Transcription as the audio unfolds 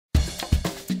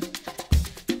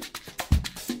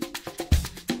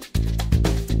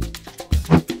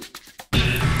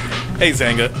Hey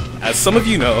Zanga, as some of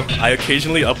you know, I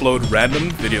occasionally upload random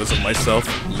videos of myself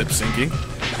lip syncing.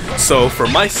 So for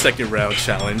my second round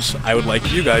challenge, I would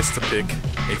like you guys to pick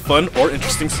a fun or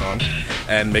interesting song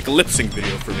and make a lip sync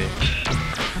video for me.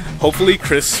 Hopefully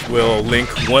Chris will link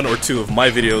one or two of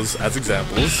my videos as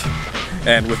examples.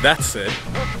 And with that said,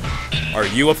 are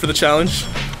you up for the challenge?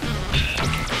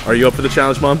 Are you up for the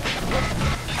challenge, Mom?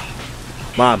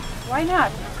 Mom. Why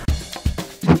not?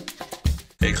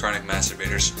 Hey chronic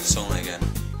masturbators, Solon again.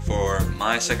 For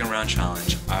my second round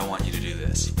challenge, I want you to do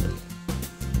this.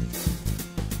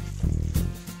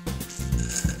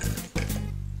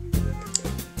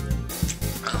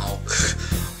 Ow.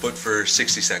 But for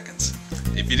 60 seconds.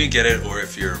 If you didn't get it, or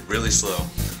if you're really slow,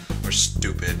 or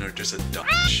stupid, or just a dumb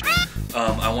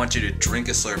I want you to drink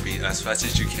a Slurpee as fast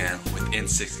as you can within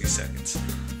 60 seconds.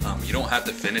 You don't have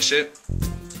to finish it,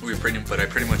 but I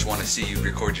pretty much want to see you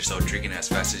record yourself drinking as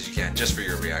fast as you can, just for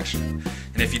your reaction.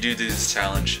 And if you do this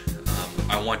challenge,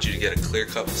 I want you to get a clear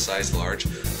cup size large.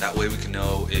 That way we can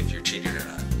know if you're cheating or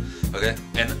not. Okay?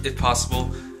 And if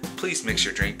possible, please mix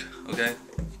your drink. Okay?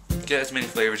 Get as many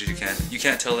flavors as you can. You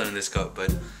can't tell it in this cup,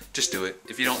 but just do it.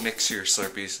 If you don't mix your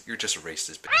Slurpees, you're just a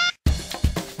racist bitch.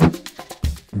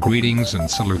 Greetings and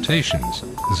salutations,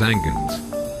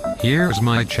 Zangans. Here's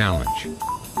my challenge.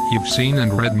 You've seen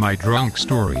and read my drunk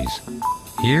stories.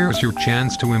 Here's your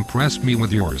chance to impress me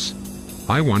with yours.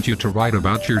 I want you to write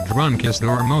about your drunkest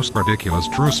or most ridiculous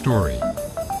true story.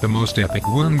 The most epic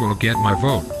one will get my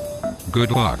vote.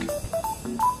 Good luck.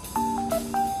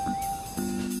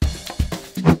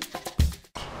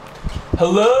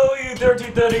 Hello, you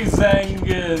dirty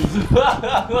Zangans!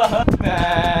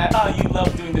 You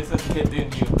loved doing this as a kid,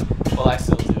 didn't you? Well, I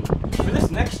still do. For this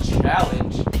next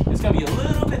challenge, it's gonna be a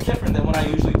little bit different than what I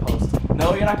usually post.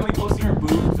 No, you're not gonna be posting your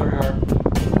boobs or your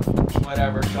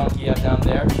whatever junk you have down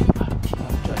there.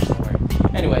 Don't judge, don't worry.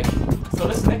 Anyway, so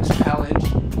this next challenge,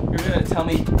 you're gonna tell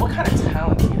me what kind of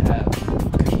talent you have.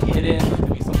 It could be hidden, it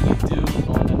could be something you do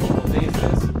on a normal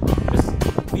basis.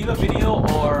 Just leave a video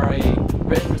or a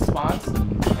written response,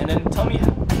 and then tell me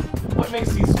what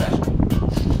makes you special.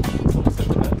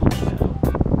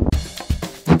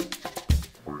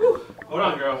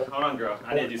 Hold on, girl.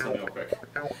 I need to do something real quick.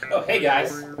 Oh, hey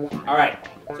guys. Alright,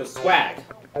 so swag.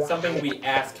 Something we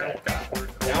ASSCAT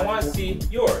got. Now I want to see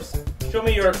yours. Show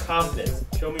me your confidence.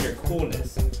 Show me your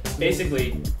coolness.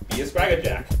 Basically, be a swagger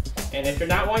jack. And if you're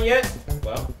not one yet,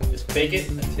 well, just fake it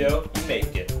until you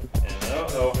make it.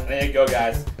 And there you go,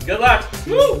 guys. Good luck!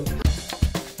 Woo!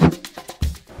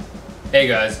 Hey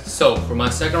guys, so for my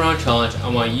second round challenge, I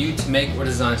want you to make or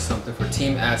design something for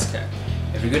Team ASSCAT.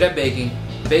 If you're good at baking,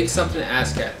 bake something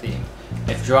ASSCAT themed.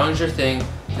 If drawing's your thing,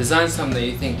 design something that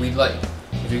you think we'd like.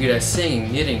 If you're good at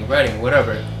singing, knitting, writing,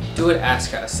 whatever, do it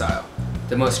ASSCAT style.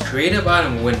 The most creative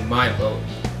item will win my vote.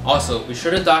 Also, be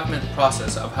sure to document the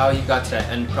process of how you got to that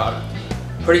end product.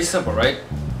 Pretty simple, right?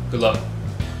 Good luck.